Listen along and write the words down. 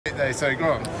So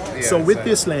go on. Yeah, so with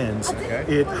this lens,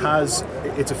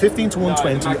 it's a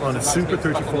 15-120 on a super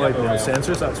 35mm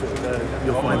sensors. That's what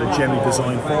you'll find it generally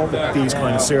designed for, with these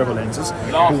kind of servo lenses.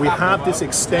 But we have this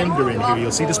extender in here.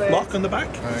 You'll see this block on the back,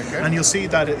 and you'll see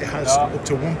that it has up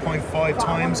to 1.5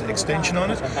 times extension on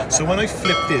it. So when I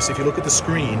flip this, if you look at the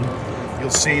screen,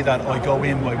 you'll see that I go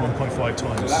in by 1.5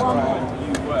 times.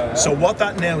 So what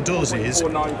that now does is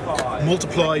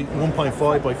multiply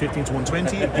 1.5 by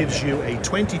 15-120. It gives you a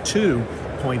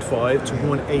 22.5 to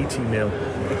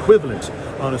 180mm equivalent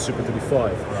on a Super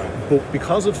 35. But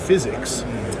because of physics,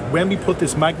 when we put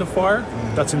this magnifier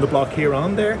that's in the block here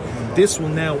on there, this will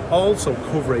now also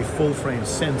cover a full frame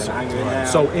sensor.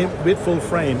 So with full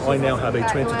frame, I now have a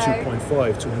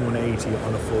 22.5 to 180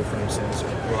 on a full frame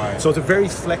sensor. So it's a very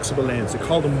flexible lens. They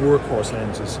call them workhorse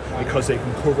lenses because they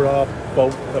can cover up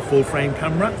both a full frame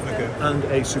camera and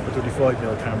a Super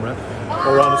 35mm camera.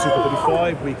 Or on a Super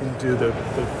 35, we can do the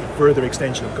further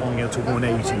extension of going out to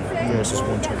 180 versus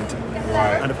 120.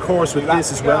 And of course with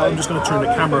this as well, I'm just going to turn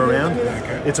the camera around.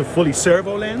 It's a fully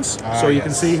servo lens, so you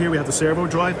can see here we have the servo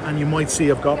drive, and you might see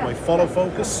I've got my follow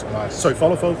focus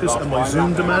and my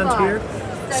zoom demand here.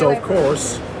 So of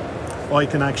course I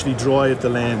can actually drive the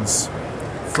lens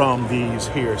from these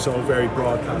here, so very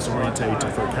broadcast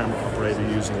orientated for a camera operator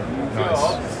using it.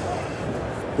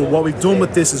 But what we've done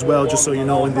with this as well, just so you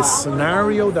know, in this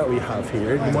scenario that we have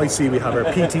here, you might see we have our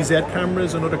PTZ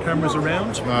cameras and other cameras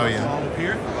around. Up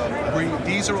here.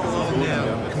 These are all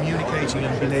now communicating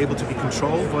and being able to be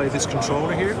controlled via this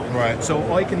controller here.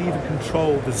 So I can even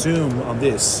control the zoom on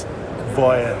this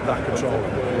via that controller.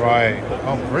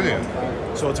 Oh, brilliant.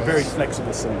 So it's a very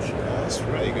flexible solution. That's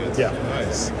really good.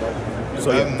 Nice.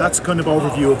 So that's kind of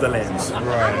overview of the lens.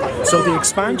 So the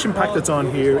expansion pack that's on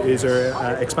here is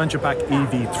our expansion pack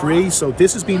EV3. So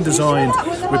this has been designed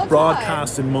with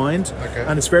broadcast in mind,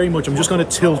 and it's very much, I'm just going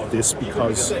to tilt this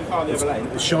because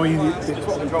it's showing you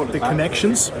the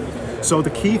connections. So the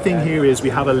key thing here is we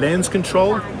have a lens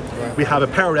control, we have a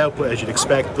power output as you'd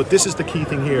expect, but this is the key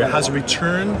thing here. It has a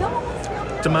return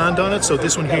demand on it. So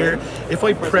this one here, if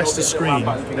I press the screen,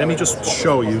 let me just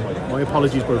show you. My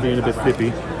apologies for being a bit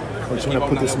flippy. I just want to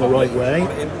put this in the right way.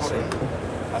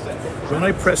 When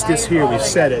I press this here, we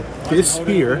set it. This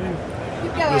here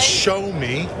will show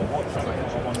me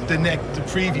the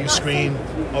preview screen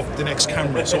of the next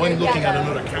camera. So I'm looking at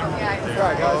another camera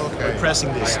there by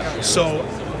pressing this. So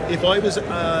if I was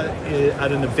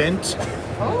at an event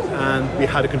and we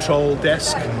had a control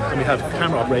desk and we had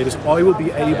camera operators, I will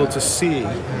be able to see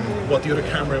what the other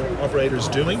camera operator is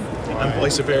doing, and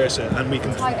vice versa, and we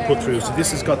can put through. So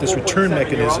this has got this return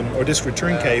mechanism, or this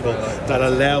return cable, that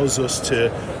allows us to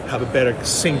have a better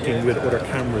syncing with other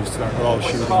cameras that are all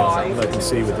shooting, like you can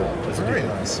see with it. Very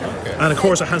nice. And of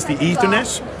course it has the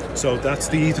Ethernet, so that's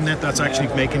the Ethernet that's actually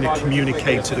making it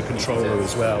communicate to the controller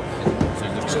as well.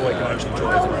 So I can actually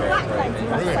drive it.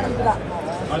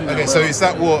 Brilliant. Okay, so is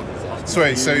that what,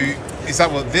 is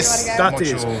that what this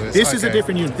module is? This is a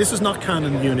different unit. This is not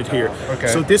Canon unit here.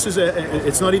 So this is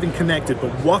it's not even connected,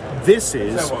 but what this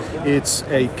is, it's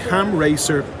a Cam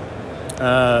Racer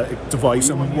device.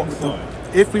 And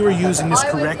if we were using this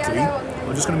correctly,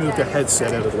 I'm just going to move the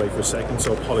headset out of the way for a second,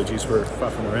 so apologies for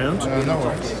faffing around. No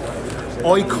worries.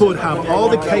 I could have all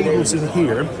the cables in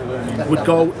here would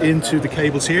go into the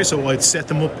cables here, so I'd set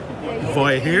them up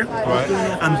via here,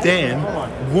 and then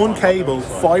one cable,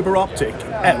 fiber optic,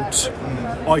 out,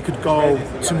 I could go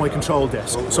to my control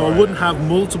desk. So I wouldn't have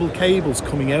multiple cables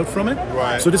coming out from it.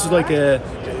 So this is like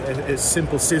a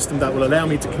simple system that will allow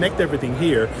me to connect everything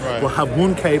here, but have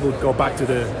one cable go back to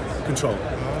the control,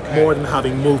 more than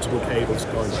having multiple cables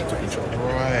going back to control.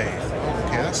 Okay,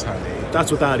 that's handy. That's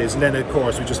what that is, and then of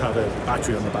course we just have a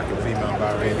battery on the back of it. Female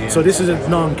battery. So this is a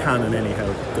non-Canon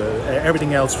anyhow.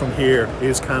 Everything else from here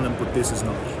is Canon, but this is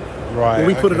not. But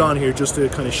we put it on here just to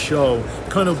kind of show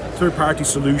kind of third-party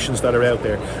solutions that are out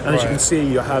there. And as you can see,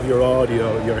 you have your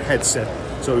audio, your headset,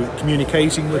 so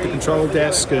communicating with the control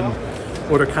desk and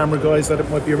other camera guys that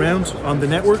might be around on the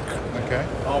network.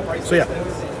 So yeah,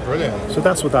 brilliant. So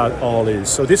that's what that all is.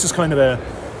 So this is kind of a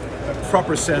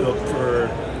proper setup for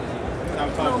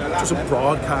just a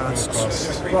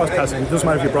broadcasting. It doesn't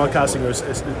matter if you're broadcasting or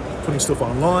putting stuff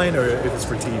online, or if it's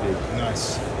for TV.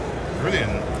 Nice,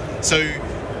 brilliant. So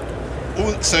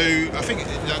I think,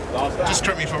 just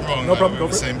correct me if I'm wrong. No problem. Go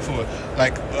for it. Saying before,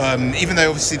 like even though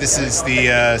obviously this is the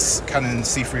Canon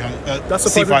C500, that's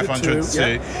the C500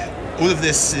 too. All of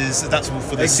this that's all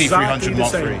for the C500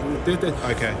 Mark III.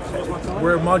 Okay.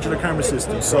 We're a modular camera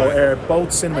system, so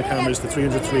both cinema cameras, the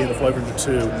 303 and the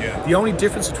 502, the only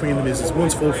difference between them is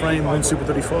one's full frame, one's Super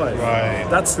 35. Right.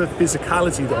 That's the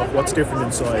physicality of what's different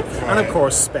inside. And of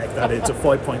course, spec that it's a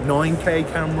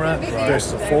 5.9K camera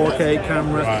versus a 4K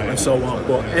camera, and so on.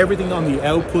 But everything on the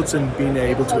outputs and being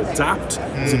able to adapt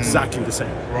is exactly the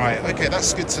same. Right. Okay,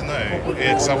 that's good to know.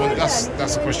 Yeah, because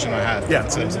that's a question I had in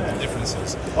terms of the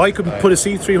differences. I could put a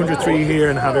C303 here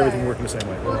and have everything working the same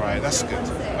way. Right. That's good.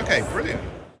 Okay. Brilliant.